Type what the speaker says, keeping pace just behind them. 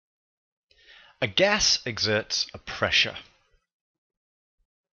A gas exerts a pressure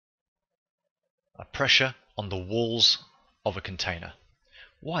on the walls of a container.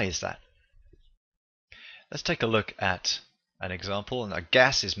 Why is that? Let's take a look at an example. And a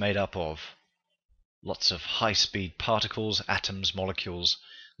gas is made up of lots of high-speed particles, atoms, molecules,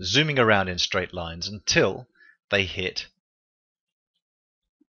 zooming around in straight lines until they hit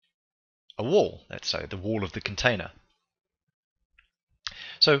a wall, let's say the wall of the container.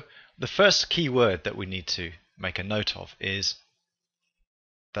 So the first key word that we need to make a note of is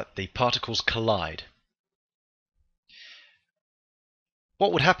that the particles collide.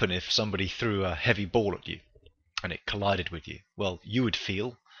 What would happen if somebody threw a heavy ball at you and it collided with you? Well, you would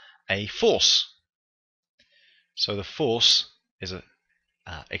feel a force. So the force is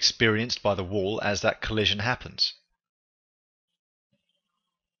experienced by the wall as that collision happens.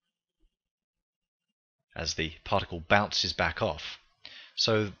 As the particle bounces back off.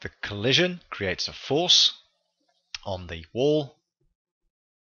 So the collision creates a force on the wall,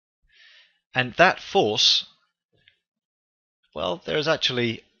 and that force, well, there is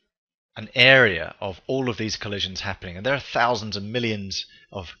actually an area of all of these collisions happening, and there are thousands and millions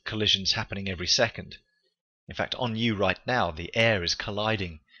of collisions happening every second. In fact, on you right now, the air is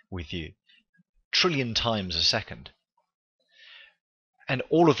colliding with you trillion times a second. And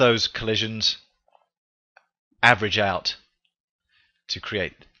all of those collisions average out to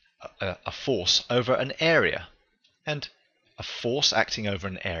create a force over an area. And a force acting over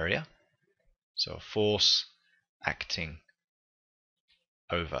an area, so a force acting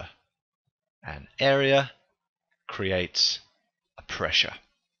over an area creates a pressure.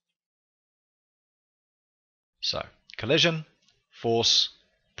 So collision, force,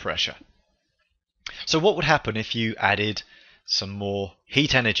 pressure. So what would happen if you added some more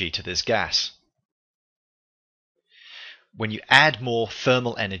heat energy to this gas? When you add more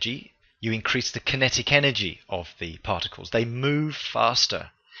thermal energy, you increase the kinetic energy of the particles. They move faster.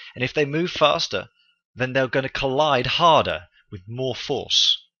 And if they move faster, then they're going to collide harder with more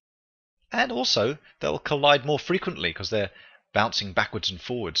force. And also, they'll collide more frequently because they're bouncing backwards and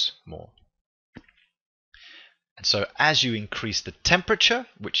forwards more. And so as you increase the temperature,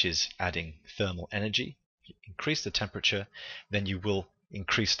 which is adding thermal energy, you increase the temperature, then you will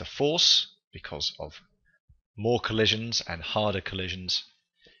increase the force because of more collisions and harder collisions.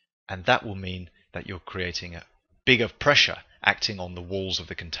 And that will mean that you're creating a bigger pressure acting on the walls of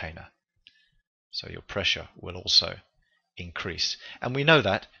the container. So your pressure will also increase. And we know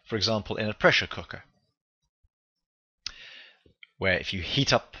that, for example, in a pressure cooker, where if you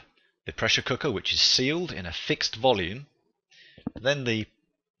heat up the pressure cooker, which is sealed in a fixed volume, then the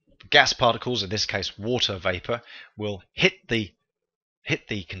gas particles, in this case water vapor, will hit the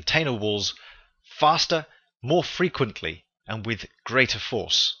container walls faster, more frequently, and with greater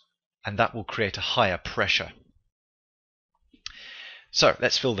force. And that will create a higher pressure. So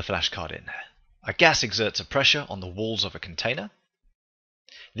let's fill the flashcard in. A gas exerts a pressure on the walls of a container.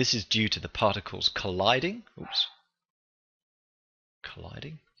 This is due to the particles colliding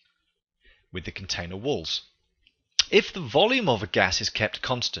with the container walls. If the volume of a gas is kept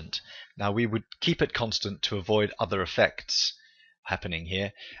constant, now we would keep it constant to avoid other effects happening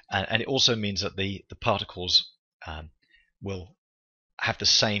here, and it also means that the particles will have the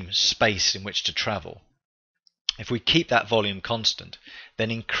same space in which to travel. If we keep that volume constant,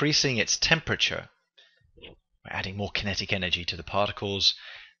 then increasing its temperature, we're adding more kinetic energy to the particles,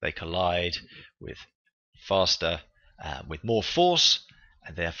 they collide with faster, with more force,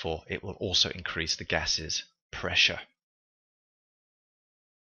 and therefore it will also increase the gas's pressure.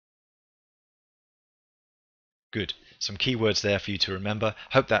 Good. Some key words there for you to remember.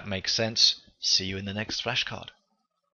 Hope that makes sense. See you in the next flashcard.